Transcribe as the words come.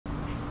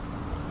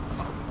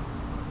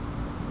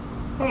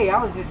Hey,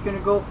 I was just gonna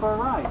go for a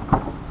ride.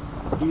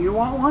 Do you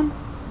want one?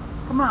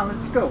 Come on,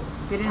 let's go.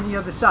 Get in the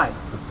other side.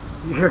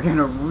 You're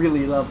gonna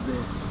really love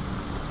this.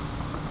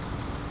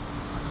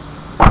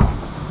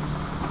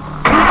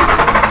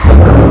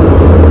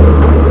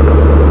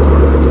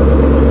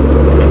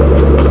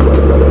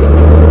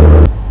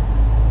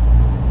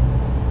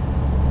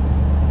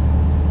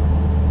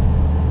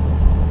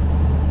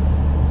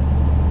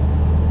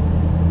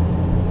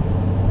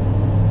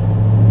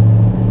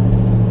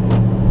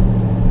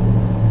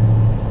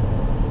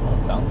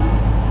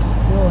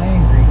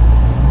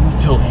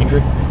 Still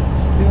angry?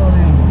 Still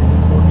angry,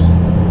 of course.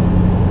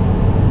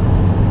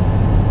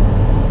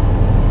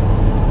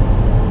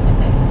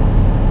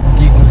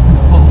 Giggling the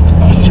whole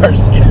time. He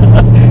starts to get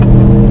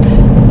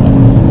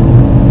nice.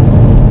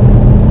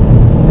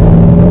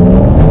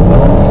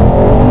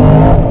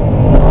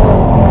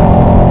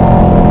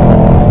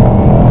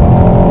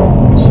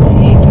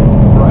 Jesus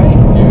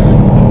Christ, dude.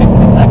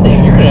 I think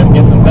you're gonna have to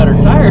get some better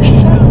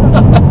tires.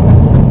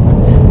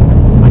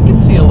 I can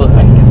see a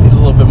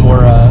little bit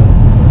more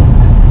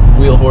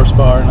wheel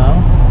horsepower now.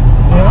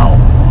 Wow.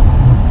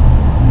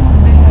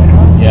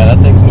 Yeah, that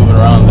thing's moving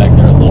around back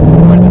there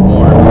quite a bit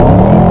more.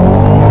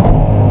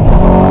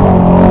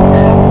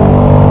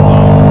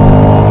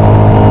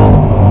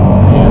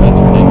 Yeah, that's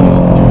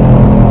ridiculous, dude.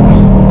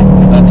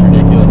 That's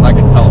ridiculous. I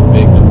can tell a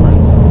big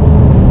difference.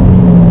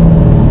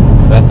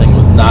 That thing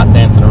was not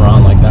dancing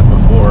around like that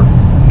before.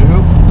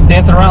 Nope. It was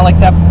dancing around like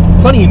that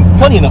plenty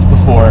enough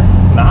before.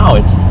 Now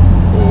it's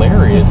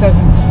hilarious. It just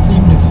doesn't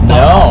seem to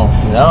stop.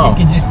 No.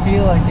 You can just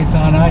feel like it's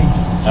on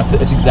ice.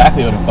 It's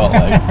exactly what it felt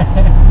like.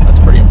 That's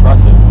pretty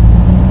impressive.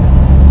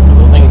 Because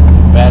those ain't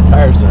bad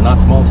tires, they're not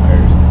small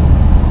tires.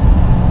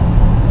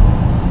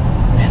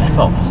 Man, that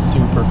felt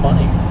super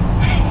funny.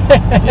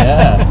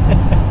 Yeah.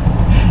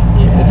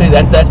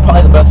 That's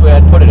probably the best way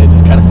I'd put it. It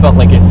just kind of felt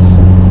like it's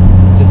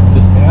just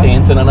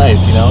dancing on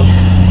ice, you know?